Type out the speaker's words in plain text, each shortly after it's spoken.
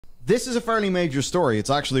This is a fairly major story.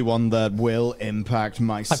 It's actually one that will impact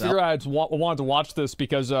myself. I figured I wanted to watch this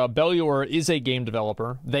because Bellular is a game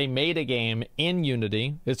developer. They made a game in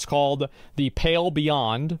Unity. It's called The Pale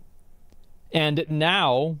Beyond. And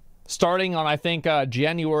now, starting on, I think,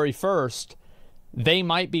 January 1st, they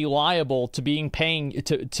might be liable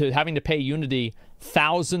to having to pay Unity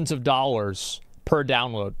thousands of dollars per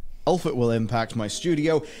download. It will impact my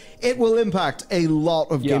studio. It will impact a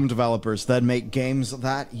lot of game developers that make games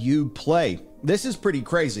that you play. This is pretty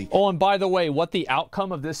crazy. Oh, and by the way, what the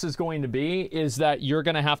outcome of this is going to be is that you're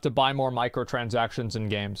going to have to buy more microtransactions in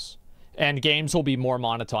games, and games will be more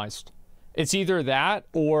monetized. It's either that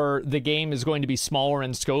or the game is going to be smaller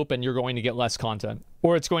in scope and you're going to get less content,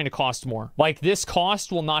 or it's going to cost more. Like, this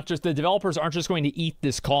cost will not just, the developers aren't just going to eat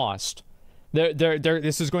this cost.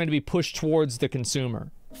 This is going to be pushed towards the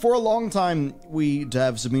consumer. For a long time, we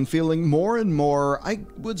devs have been feeling more and more, I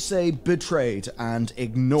would say, betrayed and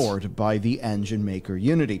ignored by the engine maker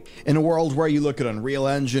Unity. In a world where you look at Unreal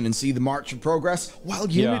Engine and see the march of progress, while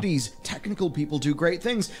Unity's technical people do great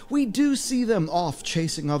things, we do see them off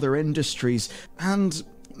chasing other industries and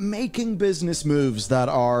making business moves that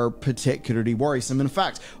are particularly worrisome. In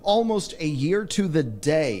fact, almost a year to the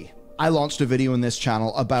day, I launched a video in this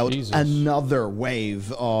channel about another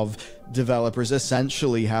wave of developers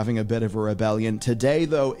essentially having a bit of a rebellion. Today,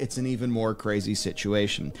 though, it's an even more crazy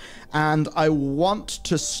situation. And I want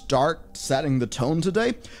to start setting the tone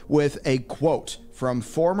today with a quote from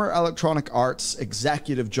former Electronic Arts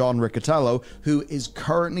executive John Riccitiello, who is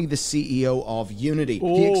currently the CEO of Unity.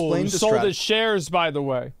 He explained the sold his shares, by the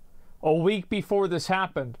way, a week before this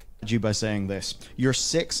happened. You by saying this: you're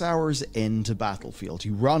 6 hours into Battlefield,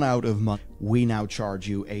 you run out of money, we now charge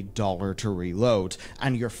you $1 to reload,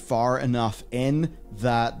 and you're far enough in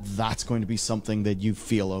that that's going to be something that you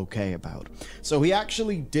feel okay about. So he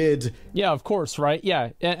actually did. Yeah, of course, right? Yeah,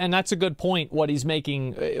 and that's a good point, what he's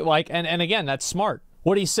making. Like, and again, that's smart.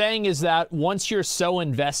 What he's saying is that once you're so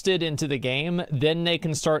invested into the game, then they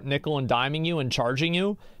can start nickel and diming you and charging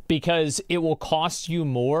you, because it will cost you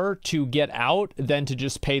more to get out than to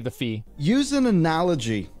just pay the fee. Use an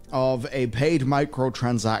analogy of a paid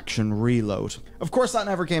microtransaction reload. Of course, that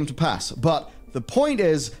never came to pass, but the point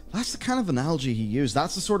is, that's the kind of analogy he used.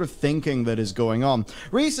 That's the sort of thinking that is going on.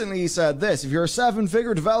 Recently, he said this: if you're a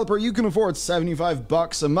 7-figure developer, you can afford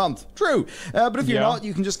 $75 a month. True. But if you're not,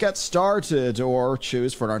 you can just get started, or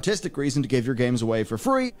choose for an artistic reason to give your games away for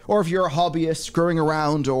free. Or if you're a hobbyist screwing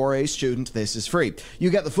around, or a student, this is free. You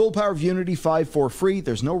get the full power of Unity 5 for free.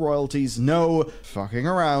 There's no royalties, no fucking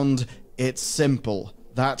around. It's simple.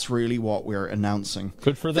 That's really what we're announcing.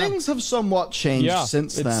 Good for them. Things have somewhat changed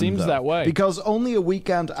since then, it seems that way. Because only a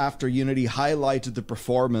weekend after Unity highlighted the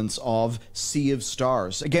performance of Sea of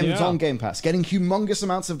Stars, a game that's on Game Pass, getting humongous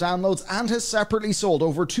amounts of downloads and has separately sold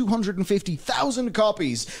over 250,000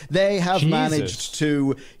 copies, they have managed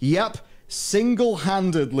to,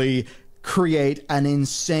 single-handedly create an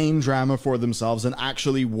insane drama for themselves and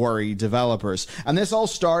actually worry developers. And this all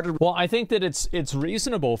started... Well, I think that it's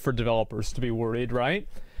reasonable for developers to be worried, right?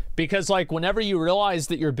 Because, like, whenever you realize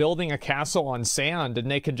that you're building a castle on sand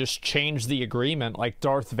and they can just change the agreement like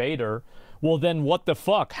Darth Vader, well, then what the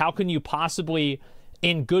fuck? How can you possibly,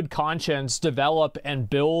 in good conscience, develop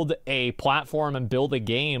and build a platform and build a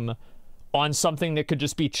game on something that could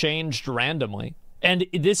just be changed randomly? And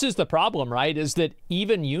this is the problem, right? Is that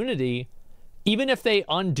even Unity, even if they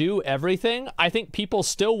undo everything, I think people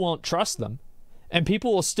still won't trust them. And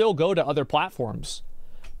people will still go to other platforms.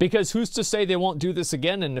 Because who's to say they won't do this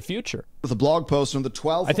again in the future? With a blog post on the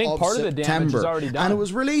 12th I think of part September, of the damage is already done. And it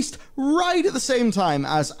was released right at the same time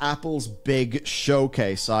as Apple's big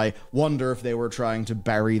showcase. I wonder if they were trying to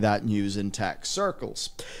bury that news in tech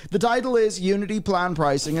circles. The title is Unity Plan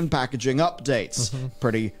Pricing and Packaging Updates.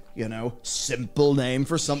 Pretty, you know, simple name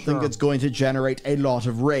for something that's going to generate a lot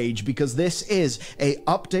of rage, because this is a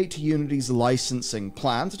update to Unity's licensing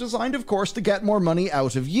plans, designed, of course, to get more money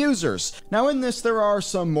out of users. Now, in this, there are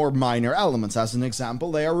some more minor elements. As an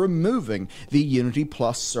example, they are removing the Unity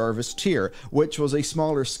Plus service tier, which was a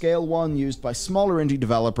smaller scale one used by smaller indie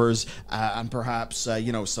developers and perhaps,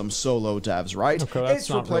 you know, some solo devs, right?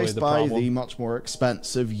 It's replaced by the much more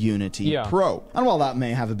expensive Unity Pro. And while that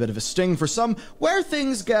may have a bit of a sting for some, where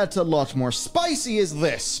things get get a lot more spicy is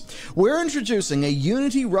this. We're introducing a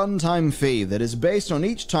Unity runtime fee that is based on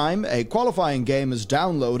each time a qualifying game is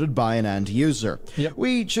downloaded by an end user. Yep.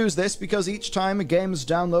 We choose this because each time a game is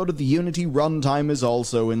downloaded, the Unity runtime is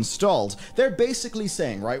also installed. They're basically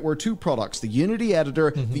saying, right, we're two products, the Unity editor,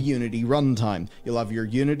 the Unity runtime. You'll have your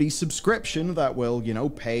Unity subscription that will, you know,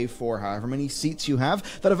 pay for however many seats you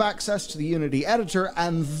have that have access to the Unity editor,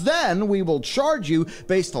 and then we will charge you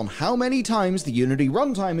based on how many times the Unity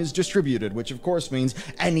runtime is distributed, which of course means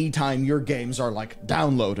any time your games are, like,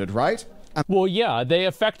 downloaded, right? Well, yeah, they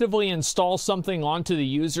effectively install something onto the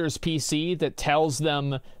user's PC that tells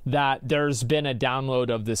them that there's been a download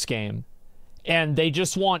of this game. And they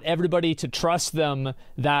just want everybody to trust them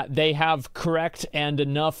that they have correct and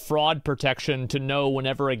enough fraud protection to know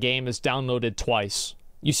whenever a game is downloaded twice.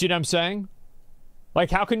 You see what I'm saying?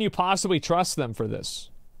 Like, how can you possibly trust them for this?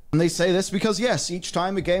 And they say this because, yes, each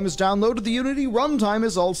time a game is downloaded, the Unity runtime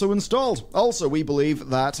is also installed. Also, we believe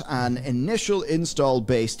that an initial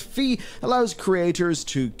install-based fee allows creators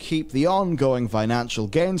to keep the ongoing financial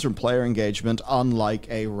gains from player engagement, unlike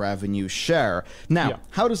a revenue share. Now,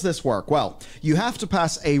 how does this work? Well, you have to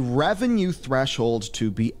pass a revenue threshold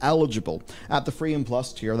to be eligible. At the Free and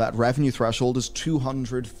Plus tier, that revenue threshold is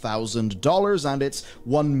 $200,000, and it's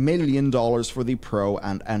 $1 million for the Pro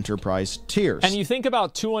and Enterprise tiers. And you think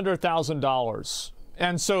about $200,000.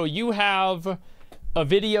 And so you have a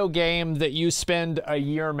video game that you spend a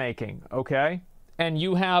year making, okay? And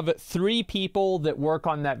you have 3 people that work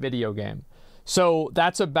on that video game. So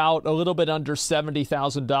that's about a little bit under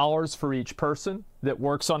 $70,000 for each person that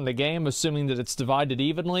works on the game, assuming that it's divided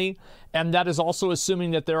evenly. And that is also assuming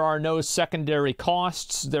that there are no secondary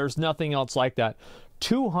costs. There's nothing else like that.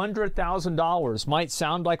 $200,000 might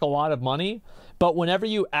sound like a lot of money, but whenever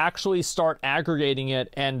you actually start aggregating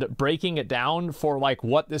it and breaking it down for like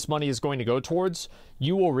what this money is going to go towards,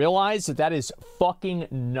 you will realize that that is fucking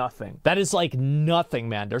nothing. That is like nothing,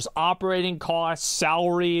 man. There's operating costs,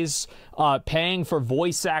 salaries, paying for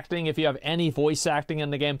voice acting if you have any voice acting in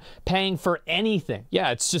the game, paying for anything. Yeah,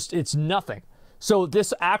 it's nothing. So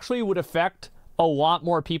this actually would affect a lot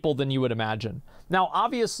more people than you would imagine. Now,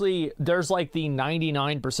 obviously, there's like the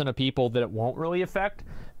 99% of people that it won't really affect,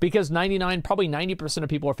 because probably 90% of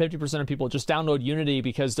people or 50% of people just download Unity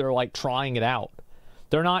because they're like trying it out.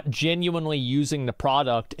 They're not genuinely using the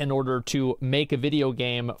product in order to make a video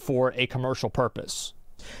game for a commercial purpose.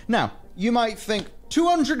 Now, you might think,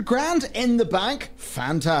 200 grand in the bank?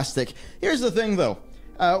 Fantastic. Here's the thing, though.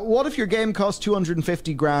 What if your game costs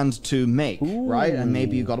 250 grand to make, right? And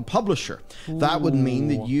maybe you got a publisher. That would mean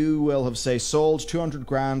that you will have, say, sold 200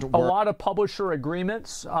 grand. A lot of publisher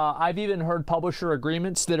agreements. I've even heard publisher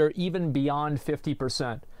agreements that are even beyond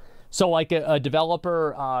 50%. So like a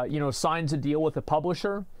developer, signs a deal with a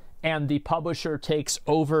publisher, and the publisher takes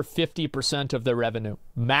over 50% of the revenue.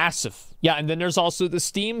 Massive. Yeah, and then there's also the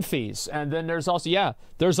Steam fees. And then there's also,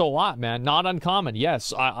 there's a lot, man. Not uncommon.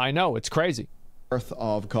 Yes, I know. It's crazy. Worth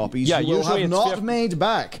of copies you will have not made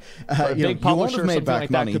back. You won't have made back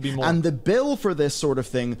money. And the bill for this sort of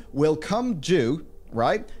thing will come due,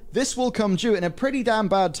 right? This will come due in a pretty damn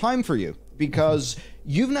bad time for you, because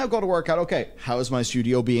you've now got to work out, okay, how is my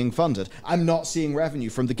studio being funded? I'm not seeing revenue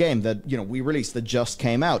from the game that, we released that just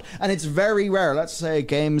came out. And it's very rare. Let's say a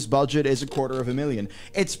game's budget is $250,000.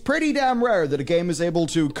 It's pretty damn rare that a game is able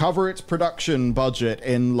to cover its production budget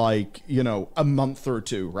in like, a month or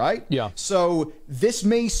two, right? Yeah. So this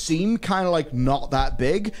may seem kind of like not that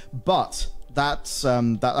big, but that's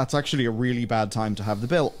actually a really bad time to have the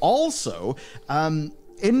bill. Also,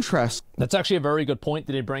 interest. That's actually a very good point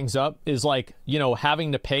that he brings up, is like,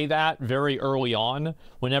 having to pay that very early on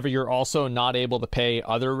whenever you're also not able to pay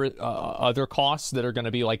other costs that are going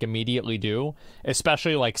to be like immediately due,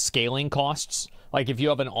 especially like scaling costs. Like if you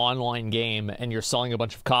have an online game and you're selling a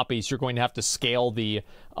bunch of copies, you're going to have to scale the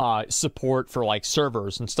support for like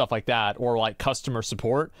servers and stuff like that, or like customer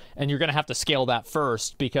support. And you're going to have to scale that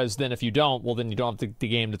first, because then if you don't, well, then you don't have the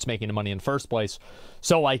game that's making the money in the first place.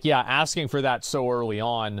 So like, asking for that so early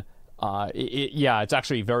on, it's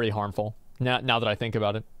actually very harmful now that I think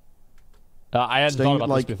about it. I hadn't thought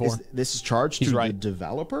about this before. This is charged to the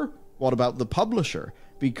developer? What about the publisher?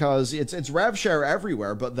 Because it's rev share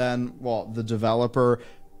everywhere, but then the developer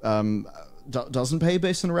doesn't pay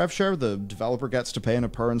based on a rev share. The developer gets to pay on a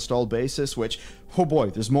per install basis, which, oh boy,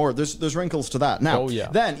 there's wrinkles to that. Now,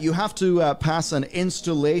 then you have to pass an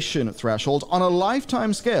installation threshold on a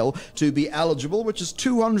lifetime scale to be eligible, which is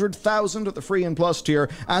 200,000 at the Free and Plus tier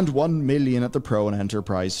and 1 million at the Pro and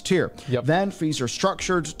Enterprise tier. Then fees are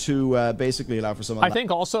structured to basically allow for some of that. I think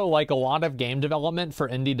also like a lot of game development for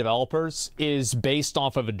indie developers is based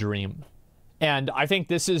off of a dream. And I think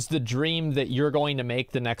this is the dream that you're going to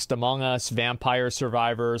make the next Among Us, Vampire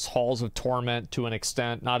Survivors, Halls of Torment to an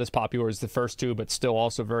extent, not as popular as the first two, but still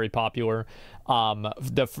also very popular.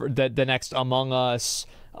 The next Among Us,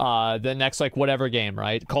 the next like whatever game,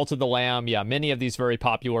 right? Cult of the Lamb, yeah, many of these very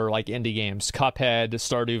popular like indie games, Cuphead,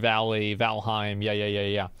 Stardew Valley, Valheim,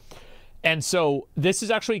 yeah. And so this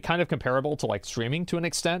is actually kind of comparable to like streaming to an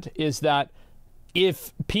extent, is that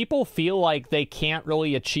if people feel like they can't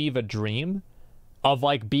really achieve a dream of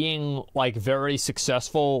like being like very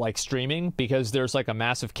successful like streaming because there's like a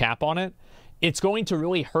massive cap on it, it's going to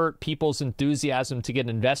really hurt people's enthusiasm to get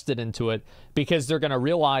invested into it, because they're going to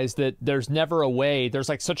realize that there's never a way, there's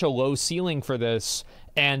like such a low ceiling for this,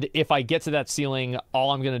 and if I get to that ceiling,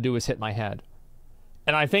 all I'm going to do is hit my head.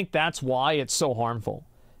 And I think that's why it's so harmful.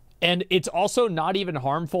 And it's also not even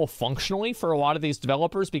harmful functionally for a lot of these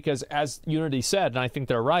developers, because as Unity said, and I think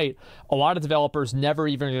they're right, a lot of developers never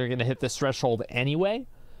even are going to hit this threshold anyway.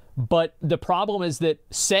 But the problem is that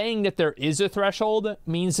saying that there is a threshold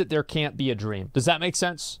means that there can't be a dream. Does that make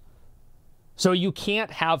sense? So you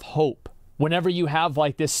can't have hope whenever you have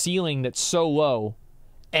like this ceiling that's so low.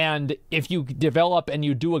 And if you develop and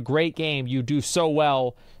you do a great game, you do so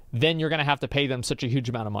well, then you're going to have to pay them such a huge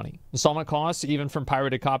amount of money. Installment costs, even from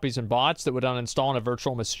pirated copies and bots that would uninstall on a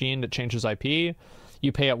virtual machine that changes IP.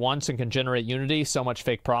 You pay it once and can generate Unity, so much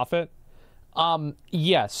fake profit.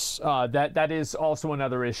 Yes, that is also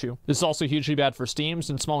another issue. This is also hugely bad for Steam,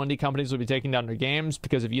 and small indie companies will be taking down their games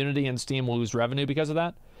because of Unity, and Steam will lose revenue because of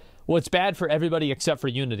that. Well, it's bad for everybody except for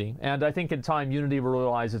Unity, and I think in time Unity will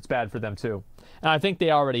realize it's bad for them too. And I think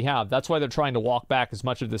they already have. That's why they're trying to walk back as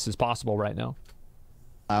much of this as possible right now.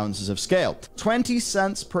 Ounces of scale. 20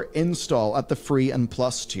 cents per install at the free and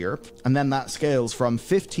plus tier, and then that scales from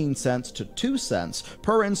 15 cents to 2 cents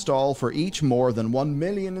per install for each more than 1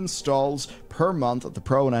 million installs per month at the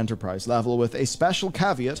pro and enterprise level, with a special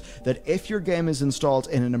caveat that if your game is installed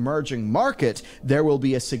in an emerging market, there will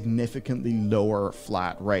be a significantly lower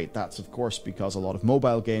flat rate. That's of course because a lot of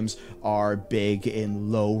mobile games are big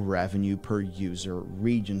in low revenue per user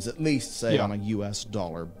regions, at least say on a US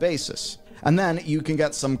dollar basis. And then you can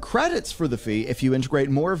get some credits for the fee if you integrate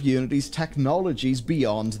more of Unity's technologies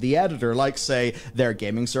beyond the editor, like say their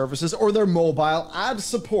gaming services or their mobile ad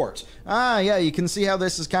support. Ah yeah, you can see how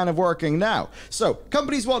this is kind of working now. So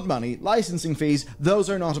companies want money, licensing fees, those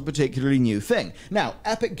are not a particularly new thing. Now,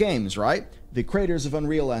 Epic Games, right? The creators of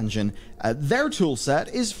Unreal Engine, their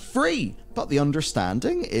toolset is free, but the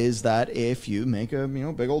understanding is that if you make a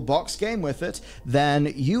big old box game with it,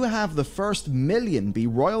 then you have the first million be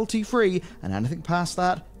royalty free, and anything past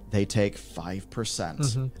that, they take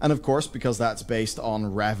 5%. And of course, because that's based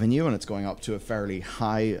on revenue and it's going up to a fairly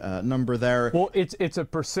high number there. Well, it's a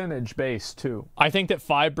percentage base too. I think that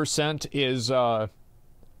 5% is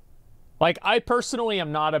like, I personally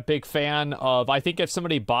am not a big fan of, I think if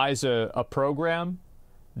somebody buys a program,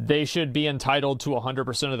 they should be entitled to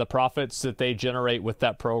 100% of the profits that they generate with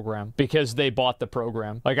that program because they bought the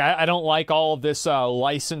program. Like, I don't like all of this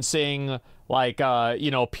licensing, like,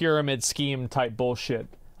 pyramid scheme type bullshit.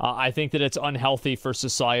 I think that it's unhealthy for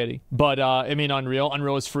society. But, I mean,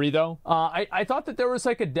 Unreal is free, though. I thought that there was,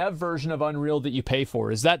 like, a dev version of Unreal that you pay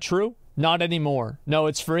for. Is that true? Not anymore. No,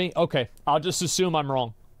 it's free? Okay, I'll just assume I'm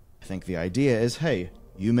wrong. I think the idea is, hey,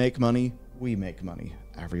 you make money, we make money.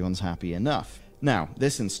 Everyone's happy enough. Now,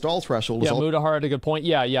 this install threshold is... Yeah, Mudahar had a good point.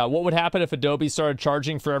 Yeah. What would happen if Adobe started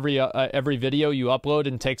charging for every video you upload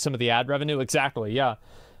and take some of the ad revenue? Exactly, yeah.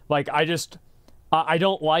 Like, I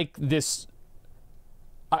don't like this...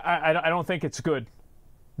 I don't think it's good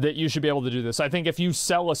that you should be able to do this. I think if you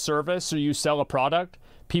sell a service or you sell a product,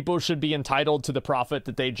 people should be entitled to the profit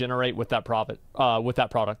that they generate with that with that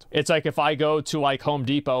product. It's like if I go to like Home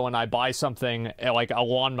Depot and I buy something like a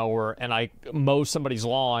lawnmower and I mow somebody's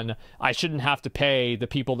lawn, I shouldn't have to pay the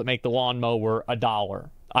people that make the lawnmower $1.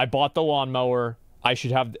 I bought the lawnmower. I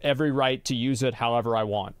should have every right to use it however I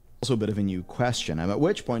want. Also a bit of a new question, at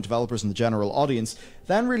which point developers and the general audience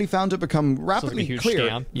then really found it become rapidly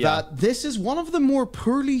clear that this is one of the more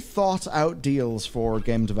poorly thought out deals for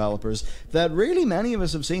game developers that really many of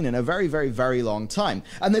us have seen in a very, very, very long time.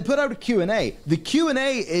 And they put out a Q&A. The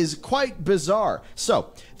Q&A is quite bizarre.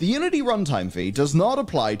 So, the Unity runtime fee does not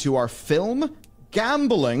apply to our film,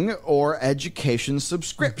 gambling, or education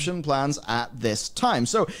subscription plans at this time.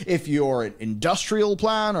 So if you're an industrial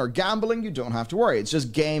plan or gambling, you don't have to worry. It's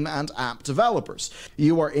just game and app developers.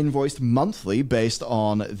 You are invoiced monthly based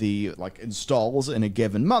on the installs in a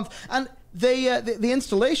given month, and the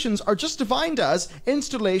installations are just defined as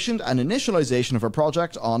installation and initialization of a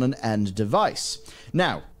project on an end device.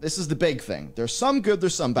 Now, this is the big thing. There's some good,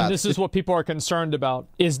 there's some bad. And this is what people are concerned about,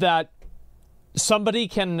 is that somebody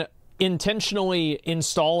can intentionally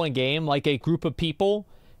install a game, like a group of people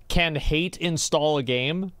can hate install a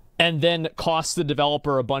game and then cost the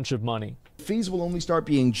developer a bunch of money. Fees will only start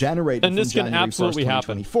being generated and this from can January absolutely 1st,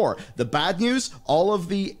 2024. The bad news, all of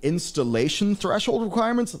the installation threshold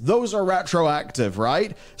requirements, those are retroactive,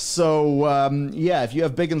 right? So, yeah, if you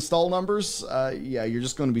have big install numbers, yeah, you're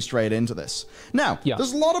just going to be straight into this. Now,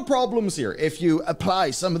 there's a lot of problems here if you apply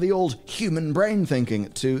some of the old human brain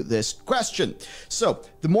thinking to this question. So,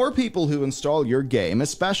 the more people who install your game,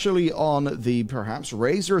 especially on the perhaps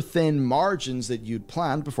razor-thin margins that you'd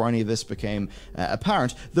planned before any of this became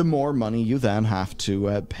apparent, the more money you then have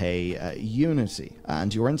to pay Unity.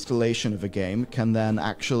 And your installation of a game can then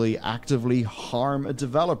actually actively harm a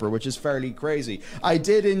developer, which is fairly crazy. I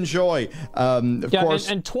did enjoy, of course...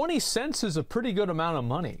 And 20 cents is a pretty good amount of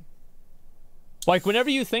money. Like, whenever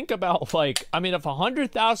you think about, like, I mean, if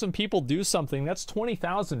 100,000 people do something, that's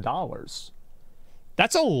 $20,000.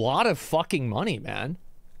 That's a lot of fucking money, man.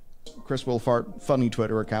 Chris Wilfart, funny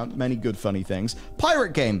Twitter account, many good funny things.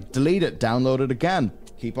 Pirate game, delete it, download it again.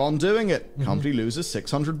 Keep on doing it. Company loses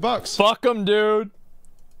 $600. Fuck them, dude.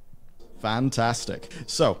 Fantastic.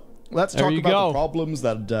 So, let's talk about the problems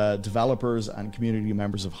that developers and community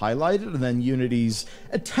members have highlighted, and then Unity's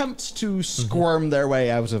attempts to squirm their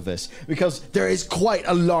way out of this, because there is quite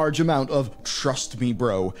a large amount of trust me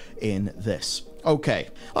bro in this. Okay,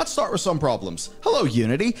 let's start with some problems. Hello,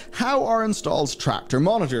 Unity. How are installs tracked or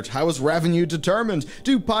monitored? How is revenue determined?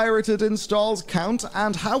 Do pirated installs count?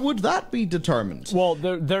 And how would that be determined? Well,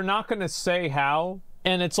 they're not going to say how.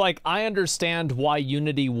 And it's like, I understand why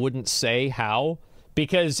Unity wouldn't say how.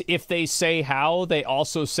 Because if they say how, they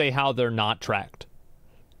also say how they're not tracked.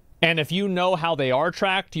 And if you know how they are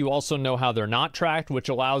tracked, you also know how they're not tracked, which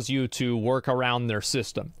allows you to work around their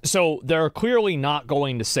system. So they're clearly not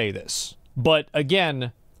going to say this. But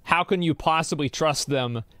again, how can you possibly trust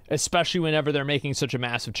them, especially whenever they're making such a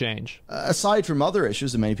massive change? Aside from other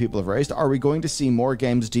issues that many people have raised, are we going to see more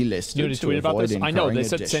games delisted to avoid incurring I know, they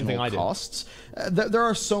said the same thing I did. Costs? There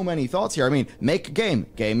are so many thoughts here. I mean, make a game.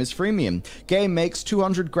 Game is freemium. Game makes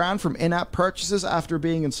 200 grand from in-app purchases after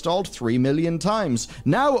being installed 3 million times.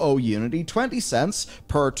 Now owe Unity 20 cents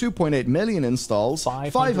per 2.8 million installs,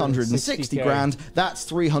 560 grand. That's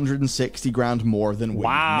 360 grand more than we've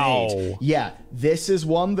made. Yeah, this is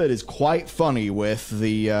one that is quite funny with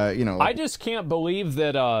the, you know... I just can't believe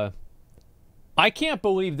that, I can't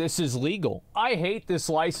believe this is legal. I hate this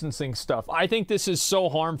licensing stuff. I think this is so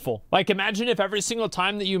harmful. Like, imagine if every single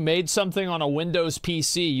time that you made something on a Windows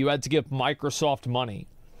PC, you had to give Microsoft money.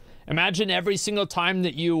 Imagine every single time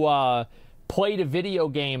that you played a video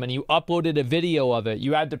game and you uploaded a video of it,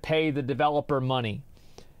 you had to pay the developer money.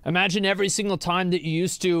 Imagine every single time that you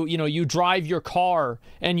used to, you know, you drive your car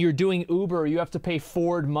and you're doing Uber, you have to pay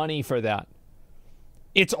Ford money for that.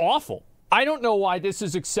 It's awful. I don't know why this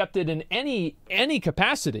is accepted in any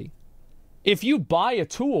capacity. If you buy a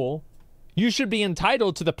tool, you should be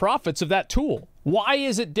entitled to the profits of that tool. Why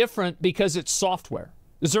is it different because it's software?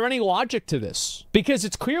 Is there any logic to this? Because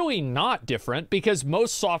it's clearly not different, because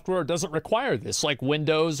most software doesn't require this, like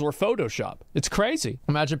Windows or Photoshop. It's crazy.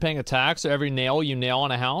 Imagine paying a tax every nail you nail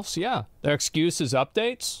on a house. Yeah. Their excuse is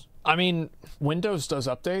updates. I mean, Windows does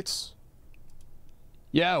updates.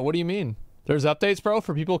 Yeah, what do you mean? There's updates, bro,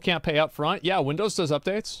 for people who can't pay up front? Yeah, Windows does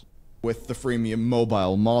updates. With the freemium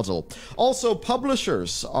mobile model. Also,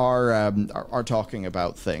 publishers are talking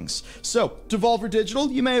about things. So, Devolver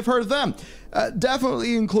Digital, you may have heard of them.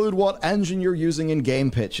 Definitely include what engine you're using in game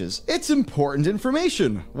pitches. It's important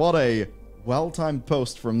information. What a well-timed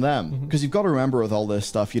post from them. Because you've got to remember with all this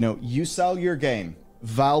stuff, you know, you sell your game.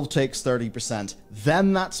 Valve takes 30%.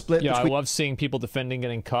 Then that split between... Yeah, I love seeing people defending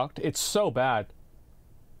getting cucked. It's so bad.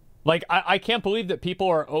 Like, I can't believe that people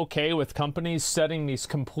are okay with companies setting these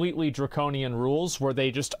completely draconian rules where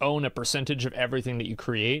they just own a percentage of everything that you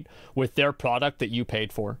create with their product that you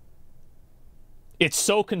paid for. It's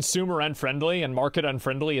so consumer unfriendly and market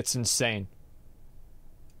unfriendly, it's insane.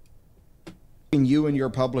 You and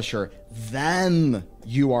your publisher, then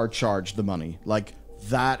you are charged the money. Like,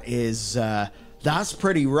 that is... that's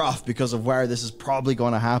pretty rough because of where this is probably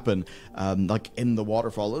going to happen, like in the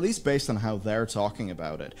waterfall, at least based on how they're talking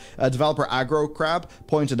about it. Developer AgroCrab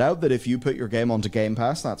pointed out that if you put your game onto Game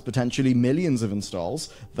Pass, that's potentially millions of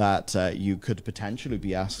installs that you could potentially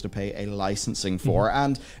be asked to pay a licensing for,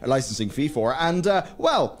 and a licensing fee for. And,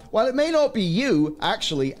 well, while it may not be you,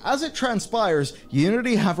 actually, as it transpires,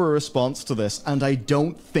 Unity have a response to this, and I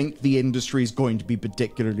don't think the industry is going to be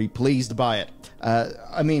particularly pleased by it.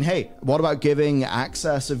 I mean, hey, what about giving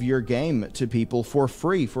access of your game to people for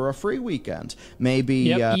free for a free weekend?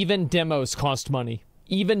 Maybe even demos cost money.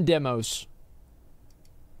 Even demos.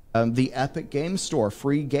 The Epic Game Store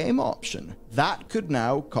free game option. That could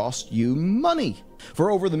now cost you money.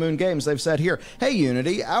 For Over the Moon Games, they've said here, hey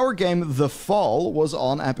Unity, our game The Fall was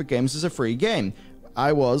on Epic Games as a free game.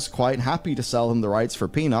 I was quite happy to sell them the rights for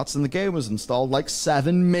peanuts, and the game was installed like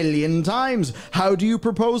 7 million times. How do you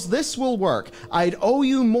propose this will work? I'd owe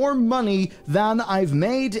you more money than I've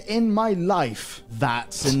made in my life.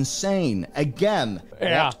 That's insane. Again,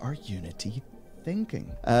 what are Unity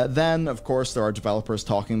thinking? Then, of course, there are developers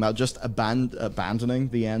talking about just abandoning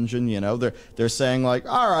the engine. You know, they're saying like,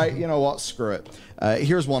 all right, you know what, screw it.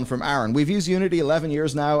 Here's one from Aaron. We've used Unity 11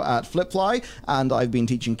 years now at Flipfly, and I've been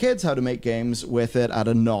teaching kids how to make games with it at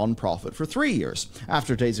a non-profit for 3 years.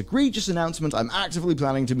 After today's egregious announcement, I'm actively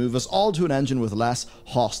planning to move us all to an engine with less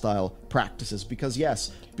hostile practices. Because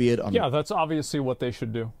yes, be it yeah, that's obviously what they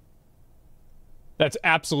should do. That's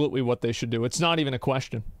absolutely what they should do. It's not even a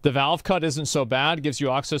question. The Valve cut isn't so bad, gives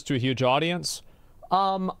you access to a huge audience.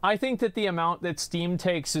 I think that the amount that Steam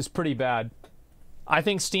takes is pretty bad. I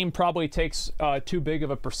think Steam probably takes too big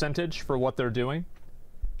of a percentage for what they're doing.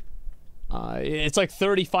 It's like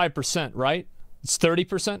 35%, right? It's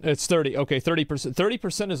 30%? It's 30. Okay, 30%.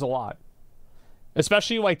 30% is a lot.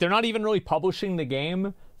 Especially, like, they're not even really publishing the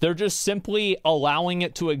game. They're just simply allowing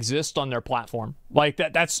it to exist on their platform. Like,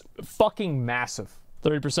 that's fucking massive.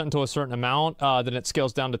 30% to a certain amount, then it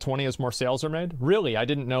scales down to 20 as more sales are made. Really? I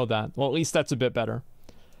didn't know that. Well, at least that's a bit better.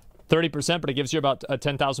 30%, but it gives you about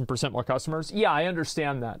 10,000% more customers. Yeah, I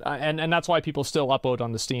understand that. And that's why people still upload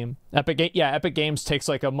on the Steam. Epic Games takes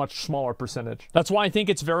like a much smaller percentage. That's why I think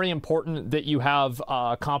it's very important that you have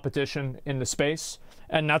competition in the space.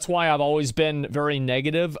 And that's why I've always been very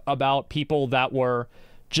negative about people that were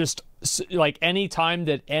just like, any time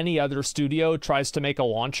that any other studio tries to make a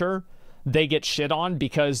launcher, they get shit on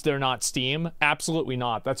because they're not Steam. Absolutely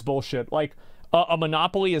not. That's bullshit. Like, a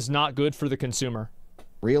monopoly is not good for the consumer.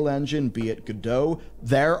 Real engine, be it Godot,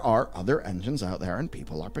 there are other engines out there and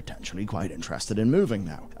people are potentially quite interested in moving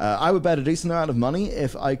now. I would bet a decent amount of money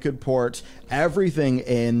if I could port everything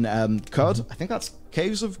in CUD. I think that's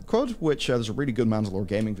Caves of CUD, which there's a really good Mandalore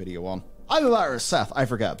gaming video on. Either that or Seth, I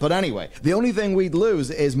forget. But anyway, the only thing we'd lose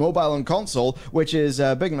is mobile and console, which is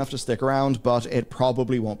big enough to stick around, but it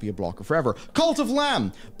probably won't be a blocker forever. Cult of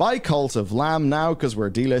Lamb! Buy Cult of Lamb now, because we're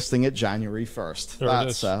delisting it January 1st.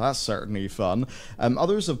 That's certainly fun.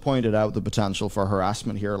 Others have pointed out the potential for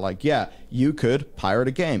harassment here, like, yeah, you could pirate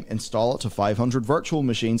a game, install it to 500 virtual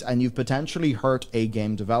machines, and you've potentially hurt a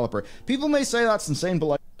game developer. People may say that's insane, but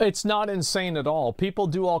like, it's not insane at all. People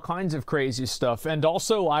do all kinds of crazy stuff. And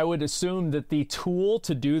also, I would assume that the tool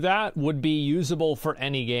to do that would be usable for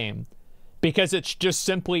any game, because it's just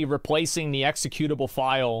simply replacing the executable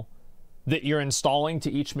file that you're installing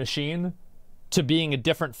to each machine to being a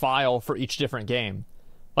different file for each different game.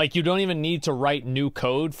 Like, you don't even need to write new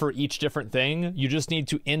code for each different thing. You just need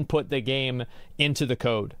to input the game into the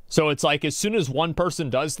code. So it's like, as soon as one person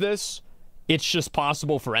does this, it's just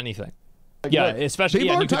possible for anything. Yeah, especially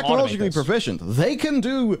people are technologically proficient. They can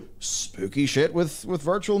do spooky shit with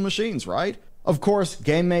virtual machines, right? Of course,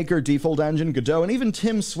 Game Maker, Default Engine, Godot, and even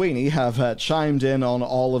Tim Sweeney have chimed in on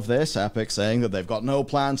all of this. Epic saying that they've got no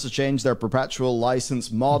plans to change their perpetual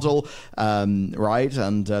license model, right?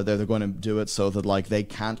 And they're going to do it so that, like, they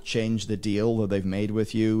can't change the deal that they've made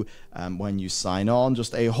with you when you sign on.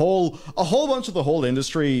 Just a whole bunch of the whole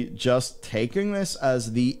industry just taking this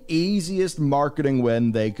as the easiest marketing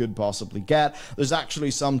win they could possibly get. There's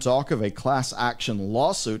actually some talk of a class action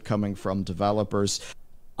lawsuit coming from developers.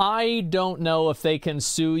 I don't know if they can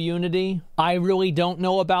sue Unity. I really don't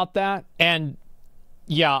know about that. And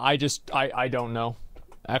yeah, I don't know.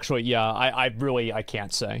 Actually, yeah, I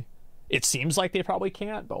can't say. It seems like they probably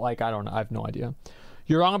can't, but like, I don't know. I have no idea.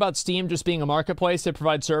 You're wrong about Steam just being a marketplace. They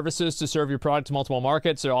provide services to serve your product to multiple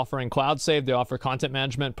markets. They're offering cloud save. They offer content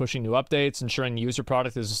management, pushing new updates, ensuring the user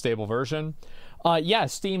product is a stable version. Yeah,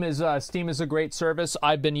 Steam is a great service.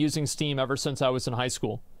 I've been using Steam ever since I was in high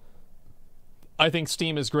school. I think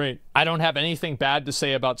Steam is great. I don't have anything bad to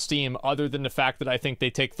say about Steam other than the fact that I think they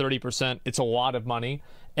take 30%. It's a lot of money.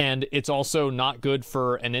 And it's also not good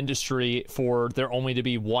for an industry for there only to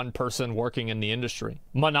be one person working in the industry.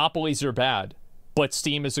 Monopolies are bad, but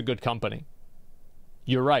Steam is a good company.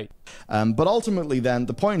 You're right. But ultimately then,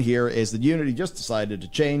 the point here is that Unity just decided to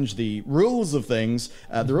change the rules of things,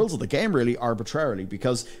 the rules of the game really, arbitrarily,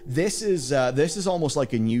 because this is almost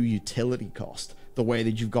like a new utility cost. The way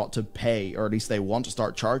that you've got to pay, or at least they want to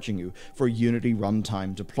start charging you for Unity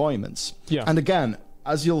runtime deployments. Yeah. And again,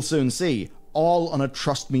 as you'll soon see, all on a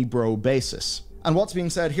trust me bro basis. And what's being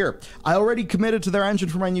said here? I already committed to their engine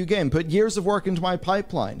for my new game, put years of work into my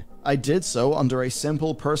pipeline. I did so under a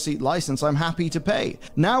simple per-seat license I'm happy to pay.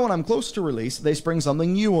 Now when I'm close to release, they spring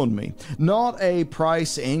something new on me. Not a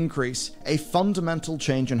price increase, a fundamental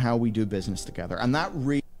change in how we do business together. And that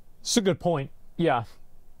really... It's a good point. Yeah.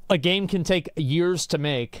 A game can take years to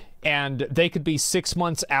make, and they could be 6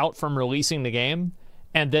 months out from releasing the game,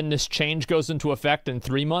 and then this change goes into effect in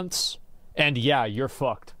 3 months, and yeah, you're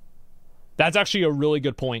fucked. That's actually a really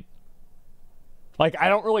good point. Like, I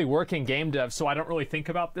don't really work in game dev, so I don't really think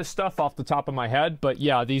about this stuff off the top of my head, but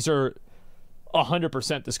yeah, these are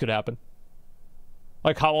 100% this could happen.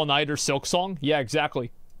 Like Hollow Knight or Silksong? Yeah,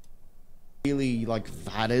 exactly. Really, like,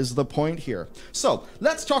 that is the point here. So,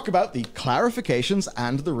 let's talk about the clarifications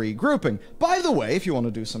and the regrouping. By the way, if you want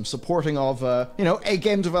to do some supporting of, you know, a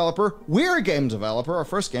game developer, we're a game developer. Our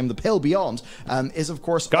first game, The Pale Beyond, is, of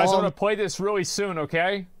course, guys, I'm going to play this really soon,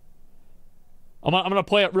 okay? I'm going to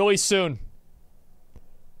play it really soon.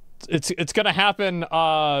 It's going to happen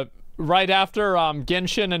right after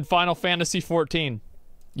Genshin and Final Fantasy 14.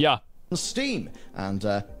 Yeah. Steam, and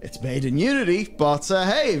it's made in Unity, but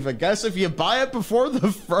hey, I guess if you buy it before the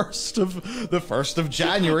 1st of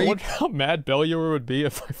January... I wonder how mad Bellular would be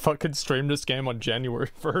if I fucking streamed this game on January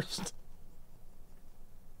 1st.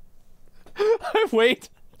 I wait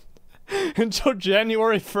until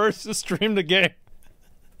January 1st to stream the game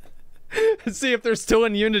and see if they're still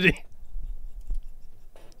in Unity.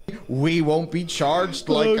 We won't be charged,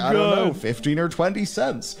 like, I don't know, 15 or 20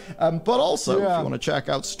 cents. But also, if you want to check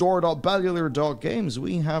out store.bellular.games,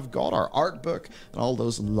 we have got our art book and all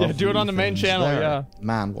those lovely do it on the main channel, there. yeah.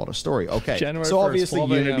 Man, what a story. Okay, January so 1st, obviously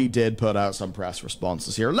Unity did put out some press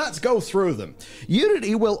responses here. Let's go through them.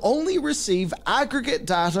 Unity will only receive aggregate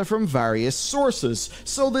data from various sources,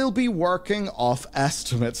 so they'll be working off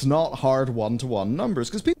estimates, not hard one-to-one numbers,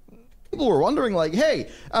 because people were wondering, like, hey,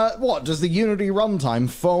 what, does the Unity runtime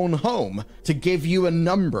phone home to give you a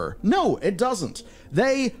number? No, it doesn't.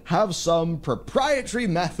 They have some proprietary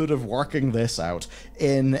method of working this out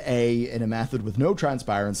in a method with no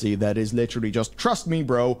transparency that is literally just, trust me,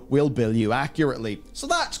 bro, we'll bill you accurately. So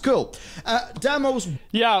that's cool. Demos...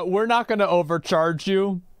 Yeah, we're not going to overcharge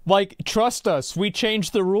you. Like, trust us, we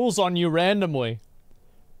changed the rules on you randomly.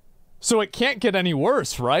 So it can't get any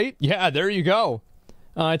worse, right? Yeah, there you go.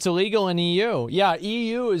 It's illegal in EU. Yeah,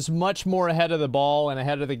 EU is much more ahead of the ball and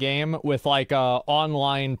ahead of the game with, like,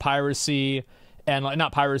 online piracy and,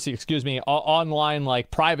 not piracy, excuse me, online,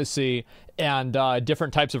 like, privacy and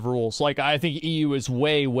different types of rules. Like, I think EU is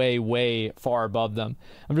way, way, way far above them.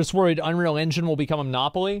 I'm just worried Unreal Engine will become a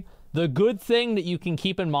monopoly. The good thing that you can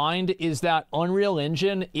keep in mind is that Unreal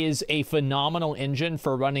Engine is a phenomenal engine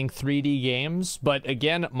for running 3D games, but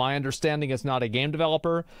again, my understanding as not a game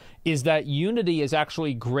developer is that Unity is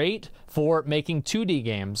actually great for making 2D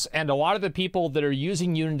games, and a lot of the people that are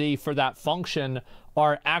using Unity for that function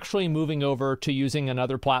are actually moving over to using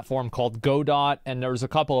another platform called Godot, and there's a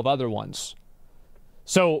couple of other ones.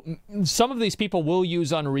 So some of these people will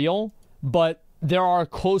use Unreal, but there are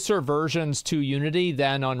closer versions to Unity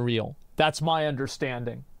than Unreal. That's my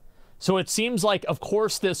understanding. So it seems like, of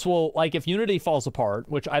course, this will, like, if Unity falls apart,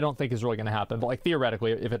 which I don't think is really going to happen, but, like,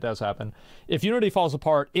 theoretically, if it does happen, if Unity falls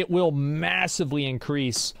apart, it will massively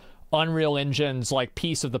increase Unreal Engine's, like,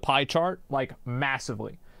 piece of the pie chart, like,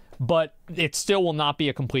 massively. But it still will not be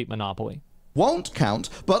a complete monopoly. Won't count,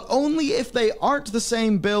 but only if they aren't the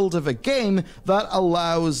same build of a game that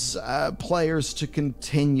allows players to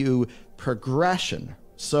continue progression.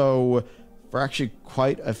 So for actually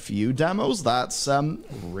quite a few demos, that's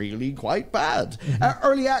really quite bad.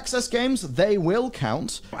 Early access games, they will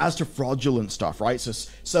count. As to fraudulent stuff, right? So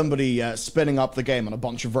somebody spinning up the game on a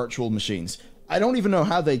bunch of virtual machines. I don't even know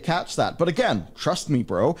how they catch that. But again, trust me,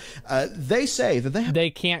 bro. They say that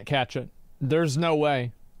they can't catch it. There's no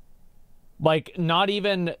way. Like, not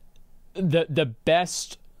even the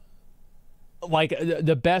best... like,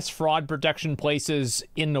 the best fraud protection places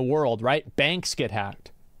in the world, right? Banks get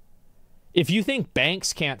hacked. If you think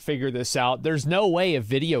banks can't figure this out, there's no way a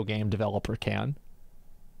video game developer can.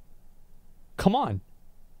 Come on.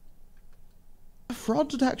 Fraud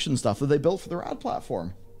detection stuff that they built for their ad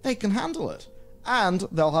platform. They can handle it. And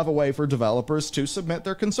they'll have a way for developers to submit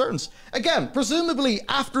their concerns. Again, presumably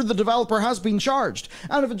after the developer has been charged.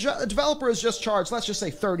 And if a developer is just charged, let's just say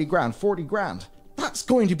 30 grand, 40 grand. That's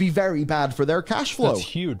going to be very bad for their cash flow. That's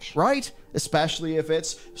huge. Right? Especially if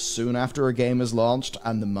it's soon after a game is launched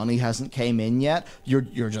and the money hasn't came in yet.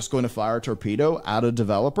 You're just going to fire a torpedo at a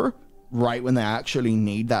developer right when they actually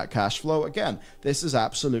need that cash flow. Again, this is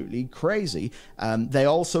absolutely crazy. They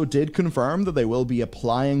also did confirm that they will be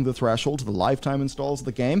applying the threshold to the lifetime installs of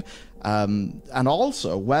the game. And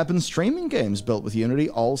also, web and streaming games built with Unity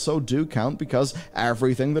also do count because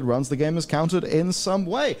everything that runs the game is counted in some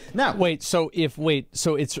way. Now, so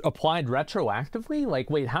it's applied retroactively? Like,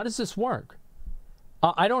 wait, how does this work?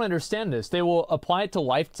 I don't understand this. They will apply it to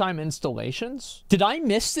lifetime installations? Did I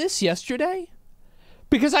miss this yesterday?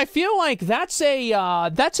 Because I feel like that's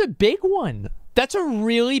a big one. That's a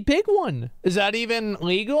really big one. Is that even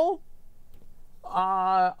legal?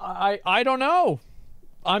 I don't know.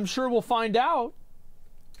 I'm sure we'll find out.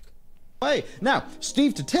 Now,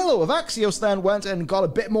 Steve Totillo of Axios then went and got a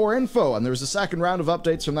bit more info, and there was a second round of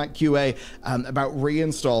updates from that QA about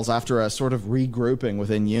reinstalls after a sort of regrouping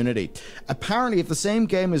within Unity. Apparently, if the same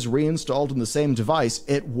game is reinstalled on the same device,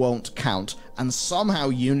 it won't count, and somehow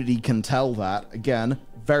Unity can tell that. Again,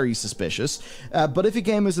 very suspicious. But if a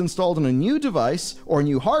game is installed on a new device or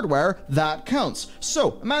new hardware, that counts.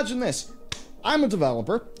 So, imagine this. I'm a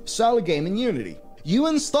developer, sell a game in Unity. You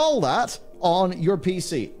install that on your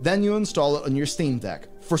PC, then you install it on your Steam Deck.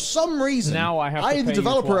 For some reason, now I the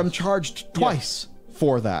developer, am charged twice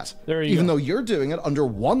for that, even though you're doing it under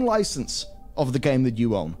one license of the game that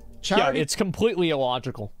you own. Yeah, it's completely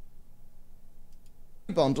illogical.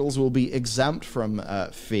 Bundles will be exempt from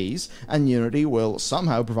fees, and Unity will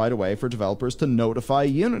somehow provide a way for developers to notify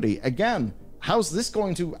Unity. Again, how's this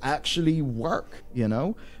going to actually work, you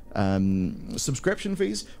know? Subscription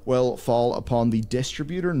fees will fall upon the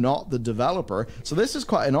distributor, not the developer. So this is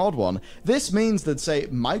quite an odd one. This means that, say,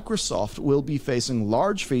 Microsoft will be facing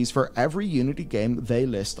large fees for every Unity game they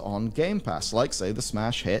list on Game Pass, like, say, the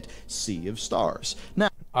smash hit Sea of Stars. Now,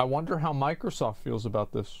 I wonder how Microsoft feels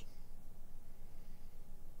about this.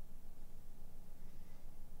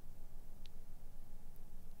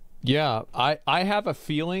 Yeah, I have a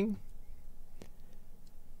feeling.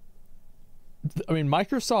 I mean,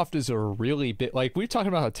 Microsoft is a really big, like, we were talking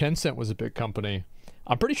about how Tencent was a big company.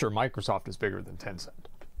 I'm pretty sure Microsoft is bigger than Tencent.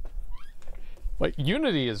 Like,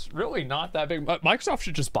 Unity is really not that big. Microsoft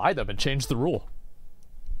should just buy them and change the rule.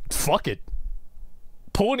 Fuck it.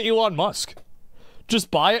 Pull an Elon Musk.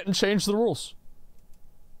 Just buy it and change the rules.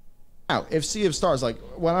 Now, if Sea of Stars, like,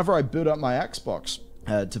 whenever I boot up my Xbox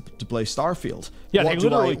to play Starfield, yeah,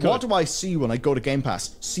 what do I see when I go to Game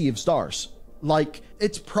Pass? Sea of Stars. Like,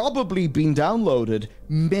 it's probably been downloaded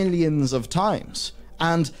millions of times.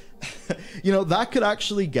 And, you know, that could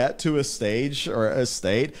actually get to a stage or a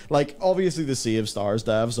state. Like, obviously the Sea of Stars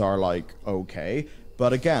devs are like, okay.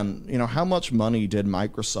 But again, you know, how much money did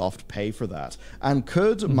Microsoft pay for that? And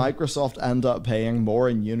could Microsoft end up paying more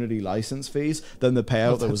in Unity license fees than the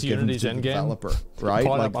payout that was given to the developer? Right?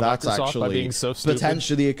 Like, that's actually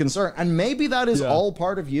potentially a concern. And maybe that is all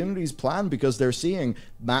part of Unity's plan, because they're seeing,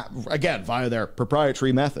 again, via their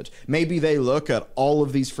proprietary method, maybe they look at all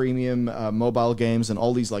of these freemium mobile games and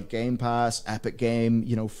all these, like, Game Pass, Epic Game,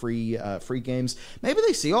 you know, free games. Maybe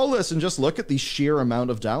they see all this and just look at the sheer amount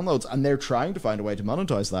of downloads, and they're trying to find a way to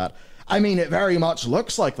monetize that. I mean, it very much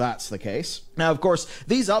looks like that's the case. Now, of course,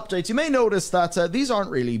 these updates, you may notice that these aren't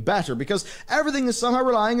really better, because everything is somehow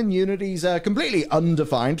relying on Unity's completely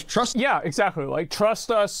undefined trust. Yeah, exactly. Like, trust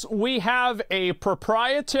us. We have a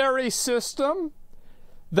proprietary system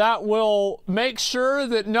that will make sure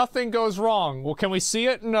that nothing goes wrong. Well, can we see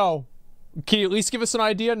it? No. Can you at least give us an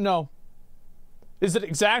idea? No. Is it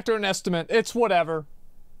exact or an estimate? It's whatever.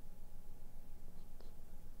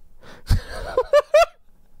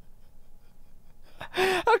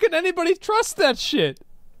 How can anybody trust that shit?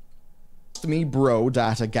 Me bro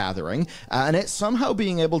data gathering, and it's somehow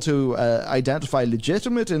being able to identify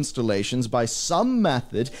legitimate installations by some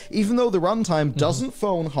method, even though the runtime doesn't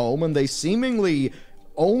phone home, and they seemingly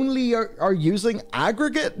only are using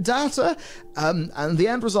aggregate data, and the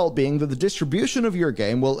end result being that the distribution of your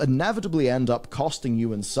game will inevitably end up costing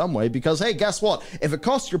you in some way, because, hey, guess what? If it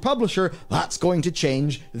costs your publisher, that's going to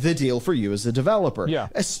change the deal for you as a developer. Yeah.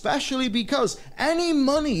 Especially because any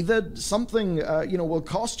money that something, you know, will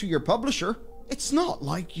cost to your publisher, it's not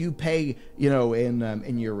like you pay, you know,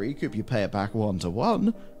 in your recoup, you pay it back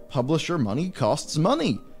one-to-one. Publisher money costs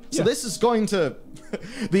money. So this is going to,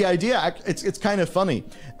 the idea, it's kind of funny.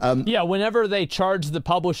 Yeah, whenever they charge the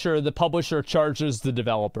publisher charges the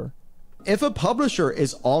developer. If a publisher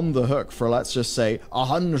is on the hook for, let's just say,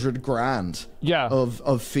 100 grand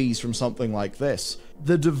of fees from something like this,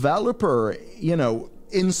 the developer, you know,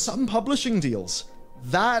 in some publishing deals,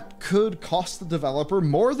 that could cost the developer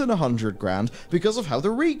more than 100 grand because of how the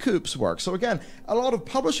recoups work. So again, a lot of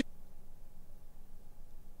publishing...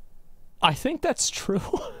 I think that's true.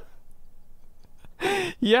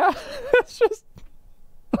 Yeah, it's just,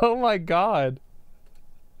 oh my god.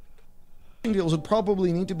 deals would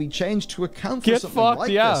probably need to be changed to account for Get something fucked,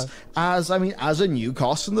 like yeah. this as a new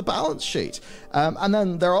cost in the balance sheet. And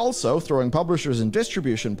then they're also throwing publishers and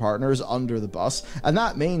distribution partners under the bus, and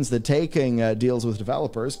that means that taking deals with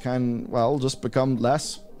developers can, well, just become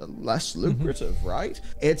less lucrative, right?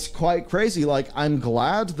 It's quite crazy. Like, I'm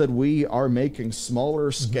glad that we are making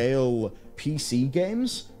smaller scale PC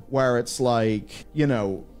games where it's like, you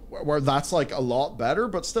know, where that's like a lot better,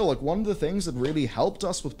 but still, like, one of the things that really helped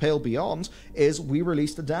us with Pale Beyond is we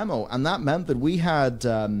released a demo, and that meant that we had,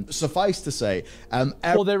 suffice to say,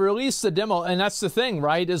 well, they released the demo, and that's the thing,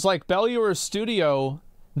 right? Is like Bellular Studio,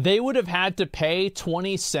 they would have had to pay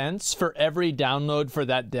 20 cents for every download for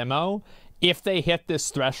that demo if they hit this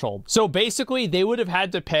threshold. So basically, they would have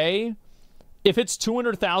had to pay, if it's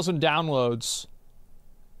 200,000 downloads,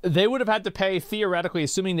 they would have had to pay, theoretically,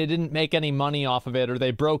 assuming they didn't make any money off of it or they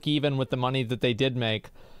broke even with the money that they did make.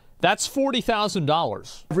 That's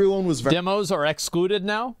 $40,000. Everyone was very... Demos are excluded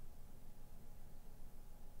now?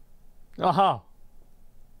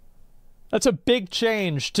 That's a big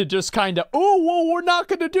change to just kind of, oh, well, we're not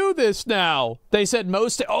going to do this now. They said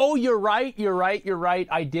most, oh, you're right.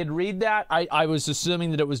 I did read that. I was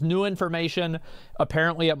assuming that it was new information.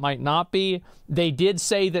 Apparently it might not be. They did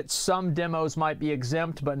say that some demos might be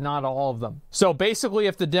exempt, but not all of them. So basically,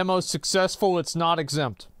 if the demo's successful, it's not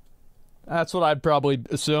exempt. That's what I'd probably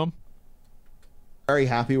assume. Very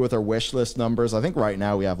happy with our wish list numbers. I think right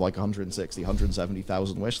now we have like 160,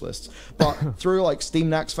 170,000 wish lists. But through like Steam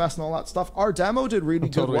Next Fest and all that stuff, our demo did really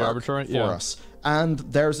good work for us. And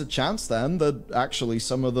there's a chance then that actually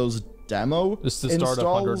some of those demo just to start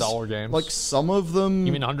 $100 games, like some of them,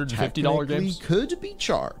 you mean $150 games, could be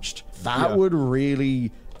charged. That would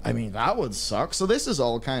really... I mean, that would suck. So this is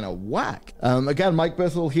all kind of whack. Again, Mike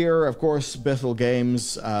Bithell here. Of course, Bithell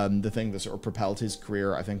Games, the thing that sort of propelled his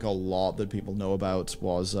career, I think a lot that people know about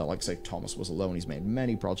was, like, say, Thomas Was Alone. He's made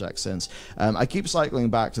many projects since. I keep cycling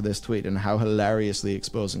back to this tweet and how hilariously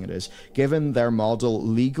exposing it is. Given their model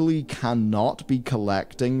legally cannot be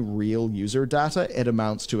collecting real user data, it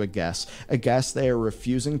amounts to a guess. A guess they are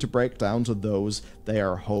refusing to break down to those they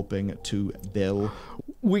are hoping to bill.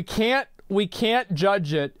 We can't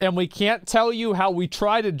judge it, and we can't tell you how we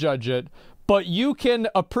try to judge it, but you can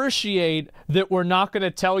appreciate that we're not going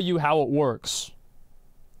to tell you how it works.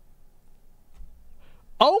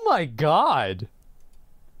 Oh my God.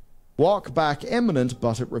 Walk back imminent,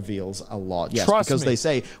 but it reveals a lot. Yes, Trust because me. they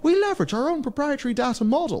say, we leverage our own proprietary data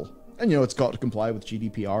model. And, you know, it's got to comply with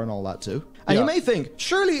GDPR and all that too. And you may think,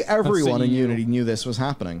 surely everyone in Unity knew this was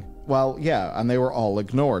happening. Well, yeah, and they were all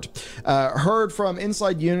ignored. Heard from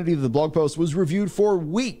inside Unity, the blog post was reviewed for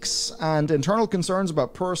weeks, and internal concerns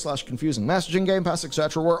about poor/confusing messaging, Game Pass,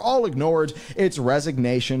 etc. were all ignored. It's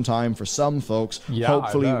resignation time for some folks. Yeah,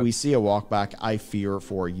 hopefully we see a walkback, I fear,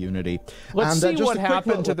 for Unity. Let's see what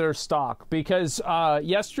happened to their stock, because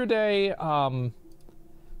yesterday,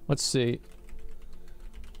 let's see.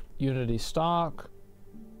 Unity stock.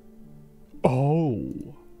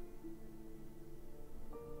 Oh.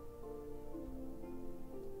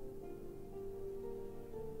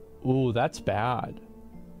 Ooh, that's bad.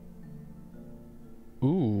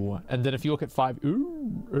 Ooh, and then if you look at 5, that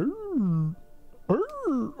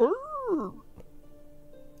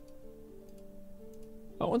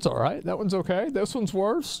one's all right. That one's okay. This one's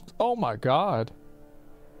worse. Oh my God.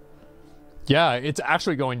 Yeah, it's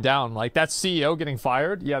actually going down. Like, that CEO getting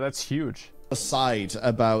fired, yeah, that's huge. Aside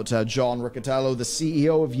about John Riccatello, the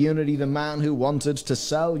CEO of Unity, the man who wanted to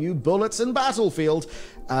sell you bullets in Battlefield,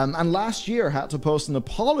 and last year had to post an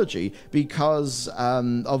apology because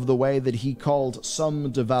of the way that he called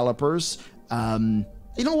some developers. You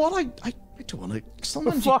know what? I don't want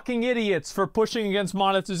to... Fucking idiots for pushing against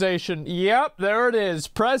monetization. Yep, there it is.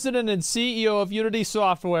 President and CEO of Unity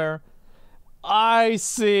Software. I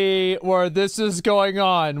see where this is going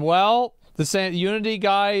on. Well, the same Unity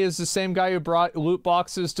guy is the same guy who brought loot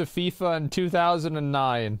boxes to FIFA in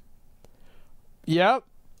 2009. Yep.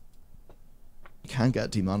 Can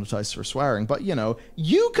get demonetized for swearing, but you know,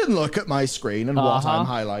 you can look at my screen and what I'm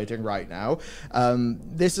highlighting right now.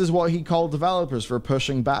 This is what he called developers for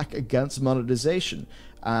pushing back against monetization.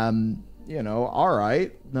 You know, all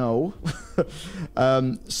right, no.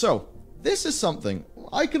 So this is something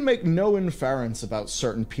I can make no inference about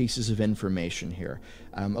certain pieces of information here.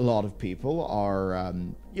 A lot of people are,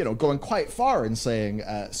 you know, going quite far in saying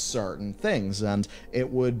certain things, and it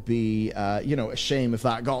would be, you know, a shame if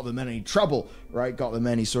that got them any trouble, right? Got them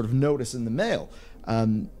any sort of notice in the mail.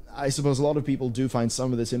 And I suppose a lot of people do find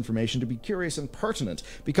some of this information to be curious and pertinent,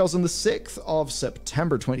 because on the 6th of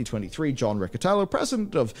September 2023, John Riccitiello,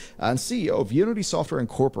 president of and CEO of Unity Software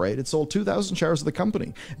Incorporated, sold 2,000 shares of the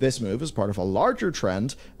company. This move is part of a larger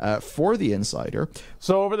trend for the insider.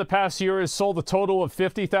 So over the past year, he's sold a total of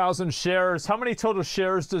 50,000 shares. How many total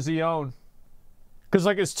shares does he own? Because,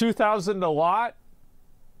 like, is 2,000 a lot?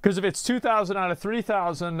 Because if it's 2,000 out of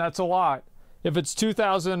 3,000, that's a lot. If it's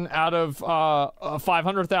 2,000 out of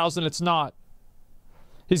 500,000, it's not.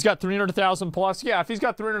 He's got 300,000 plus. Yeah, if he's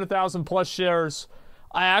got 300,000 plus shares,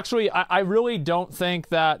 I really don't think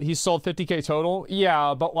that he's sold 50K total.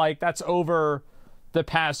 Yeah, but, like, that's over the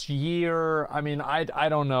past year. I mean, I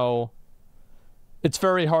don't know. It's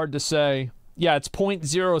very hard to say. Yeah, it's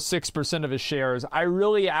 0.06% of his shares. I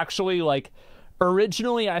really actually, like,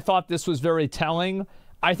 originally I thought this was very telling.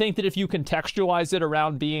 I think that if you contextualize it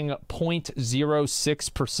around being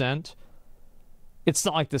 0.06%, it's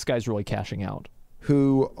not like this guy's really cashing out.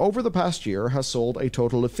 Who, over the past year, has sold a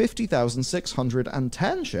total of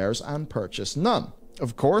 50,610 shares and purchased none.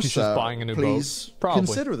 Of course, He's just buying a new please boat.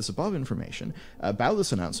 consider this above information about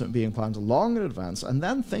this announcement being planned long in advance, and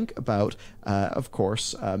then think about, of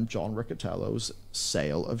course, John Riccitiello's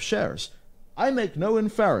sale of shares. I make no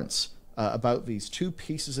inference about these two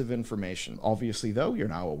pieces of information. Obviously, though, you're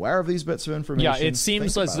now aware of these bits of information. Yeah, it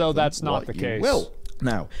seems as though that's not the case.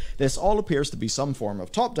 Now, this all appears to be some form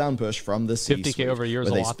of top-down push from the C-suite, 50K over a year is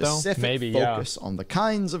a lot, though. Maybe, focus on the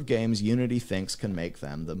kinds of games Unity thinks can make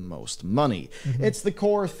them the most money. It's the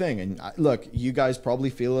core thing, and look, you guys probably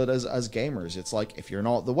feel it as gamers. It's like, if you're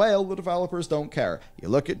not the whale, the developers don't care. You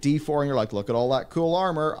look at D4 and you're like, look at all that cool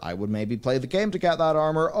armor. I would maybe play the game to get that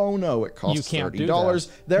armor. Oh no, it costs $30.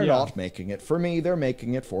 They're not making it for me. They're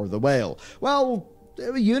making it for the whale. Well,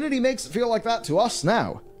 Unity makes it feel like that to us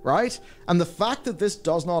now. Right? And the fact that this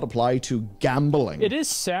does not apply to gambling. It is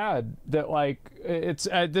sad that, like, it's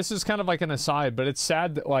this is kind of like an aside, but it's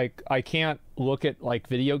sad that, like, I can't look at, like,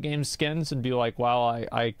 video game skins and be like, wow,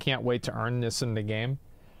 I can't wait to earn this in the game.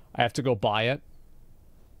 I have to go buy it.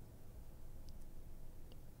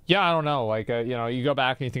 Yeah, I don't know. Like, you know, you go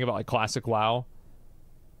back and you think about, like, classic WoW.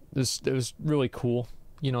 It was really cool,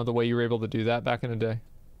 you know, the way you were able to do that back in the day.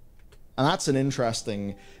 And that's an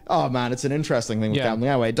interesting, oh man, it's an interesting thing with gambling.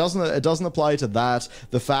 Anyway, it doesn't apply to that.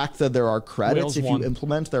 The fact that there are credits if you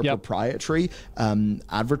implement their proprietary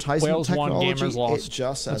advertising technology, it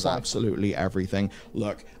just says absolutely everything.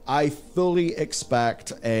 Look, I fully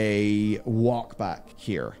expect a walk back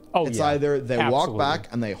here. It's either they walk back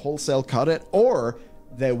and they wholesale cut it, or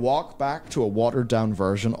they walk back to a watered down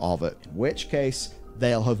version of it, in which case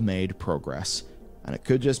they'll have made progress. And it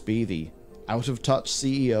could just be the out-of-touch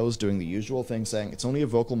CEOs doing the usual thing, saying it's only a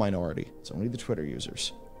vocal minority. It's only the Twitter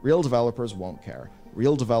users. Real developers won't care.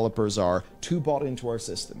 Real developers are too bought into our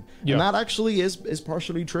system. And that actually is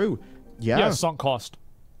partially true. Yeah, sunk cost.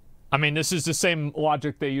 I mean, this is the same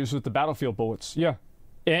logic they use with the Battlefield bullets. Yeah.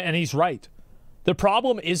 And he's right. The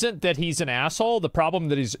problem isn't that he's an asshole. The problem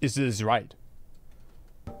that he's right.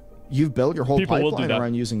 You've built your whole pipeline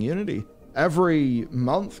around using Unity. Every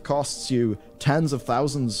month costs you tens of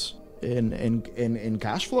thousands in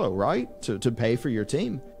cash flow, right, to pay for your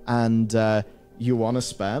team, and you want to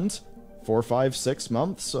spend 4, 5, 6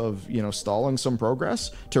 months of, you know, stalling some progress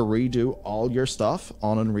to redo all your stuff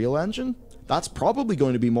on Unreal Engine. That's probably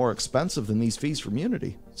going to be more expensive than these fees from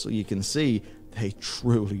Unity. So you can see they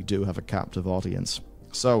truly do have a captive audience.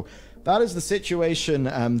 So that is the situation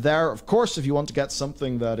there. Of course, if you want to get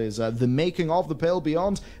something that is the making of the Pale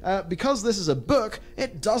Beyond, because this is a book,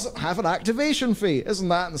 it doesn't have an activation fee. Isn't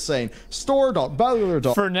that insane?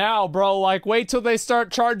 Store.bellular. For now, bro, like, wait till they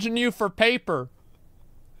start charging you for paper.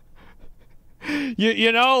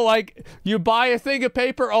 You know, like, you buy a thing of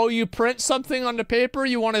paper, oh, you print something on the paper,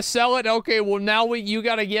 you want to sell it? Okay, well, now you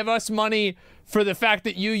got to give us money for the fact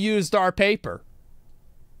that you used our paper.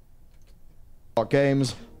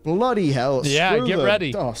 Games. Bloody hell. Yeah, get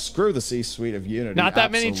ready. Oh, screw the C-suite of Unity. Not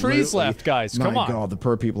that many trees left, guys. Come on. My God, the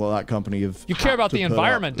poor people of that company have... You care about the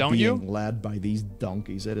environment, don't you? Being led by these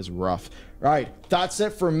donkeys. It is rough. Right, that's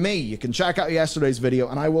it for me. You can check out yesterday's video,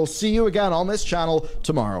 and I will see you again on this channel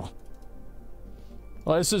tomorrow.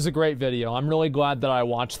 Well, this is a great video. I'm really glad that I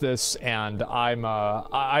watched this, and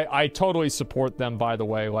I totally support them, by the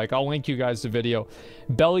way. Like, I'll link you guys the video.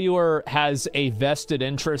 Bellular has a vested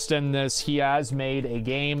interest in this. He has made a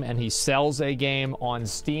game, and he sells a game on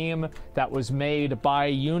Steam that was made by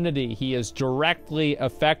Unity. He is directly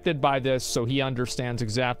affected by this, so he understands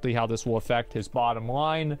exactly how this will affect his bottom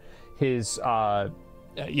line, his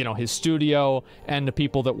you know, his studio, and the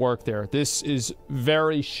people that work there. This is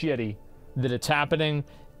very shitty that it's happening.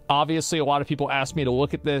 Obviously, a lot of people asked me to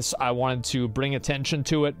look at this. I wanted to bring attention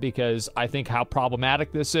to it because I think how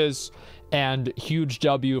problematic this is, and huge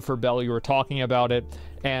W for Bellular talking about it.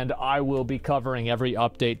 And I will be covering every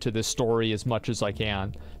update to this story as much as I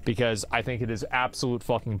can because I think it is absolute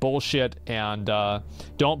fucking bullshit. And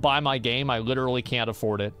don't buy my game. I literally can't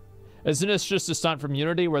afford it. Isn't this just a stunt from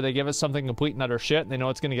Unity where they give us something complete and utter shit and they know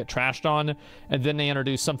it's going to get trashed on, and then they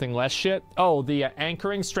introduce something less shit? Oh, the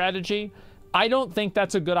anchoring strategy? I don't think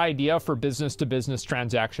that's a good idea for business-to-business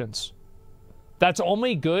transactions. That's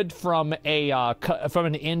only good from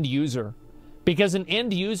an end user, because an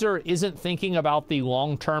end user isn't thinking about the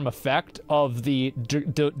long-term effect of the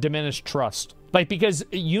diminished trust. Like, because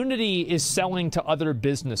Unity is selling to other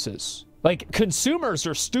businesses. Like, consumers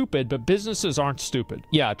are stupid, but businesses aren't stupid.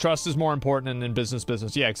 Yeah, trust is more important than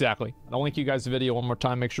business. Yeah, exactly. I'll link you guys the video one more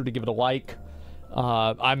time. Make sure to give it a like.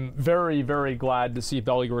 I'm very, very glad to see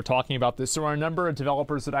Bellular talking about this. There are a number of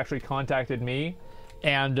developers that actually contacted me,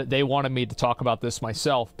 and they wanted me to talk about this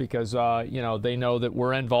myself because, you know, they know that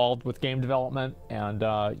we're involved with game development, and,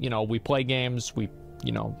 you know, we play games, we,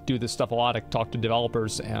 you know, do this stuff a lot, I talk to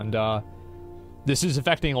developers, and this is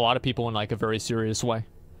affecting a lot of people in, like, a very serious way.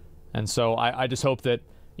 And so I just hope that,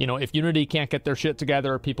 you know, if Unity can't get their shit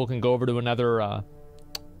together, people can go over to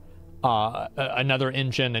another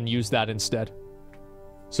engine and use that instead.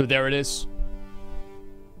 So there it is.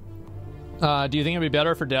 Do you think it'd be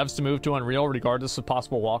better for devs to move to Unreal regardless of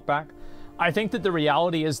possible walkback? I think that the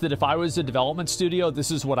reality is that if I was a development studio, this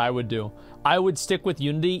is what I would do. I would stick with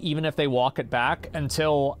Unity even if they walk it back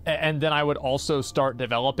until, and then I would also start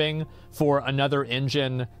developing for another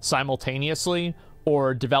engine simultaneously,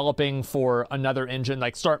 or developing for another engine,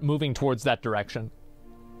 like start moving towards that direction.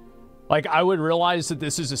 Like, I would realize that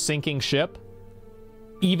this is a sinking ship,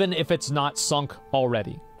 even if it's not sunk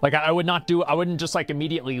already. Like, I wouldn't just like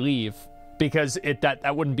immediately leave, because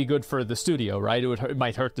that wouldn't be good for the studio, right? It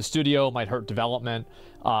might hurt the studio, it might hurt development.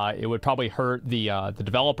 It would probably hurt the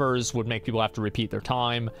developers, would make people have to repeat their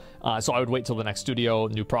time. So I would wait till the next studio,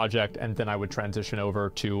 new project, and then I would transition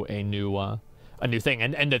over to a new thing.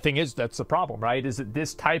 And the thing is, that's the problem, right? Is that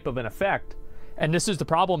this type of an effect, and this is the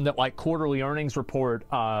problem that, like, quarterly earnings report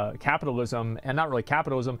capitalism, and not really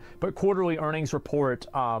capitalism, but quarterly earnings report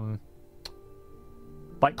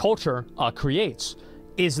like culture creates,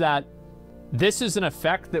 is that this is an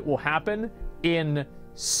effect that will happen in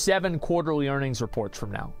 7 quarterly earnings reports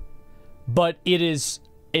from now. But it is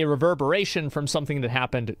a reverberation from something that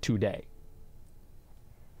happened today.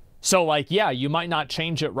 So, like, yeah, you might not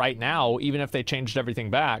change it right now, even if they changed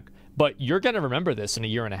everything back, but you're going to remember this in a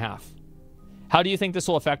year and a half. How do you think this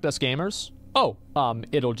will affect us gamers? Oh,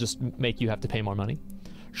 it'll just make you have to pay more money.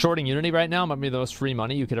 Shorting Unity right now might be the most free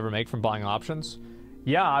money you could ever make from buying options.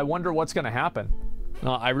 Yeah, I wonder what's going to happen.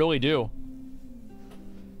 I really do.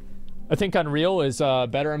 I think Unreal is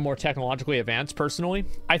better and more technologically advanced, personally.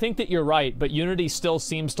 I think that you're right, but Unity still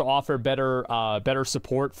seems to offer better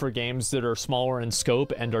support for games that are smaller in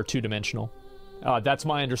scope and are two-dimensional. That's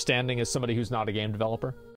my understanding as somebody who's not a game developer.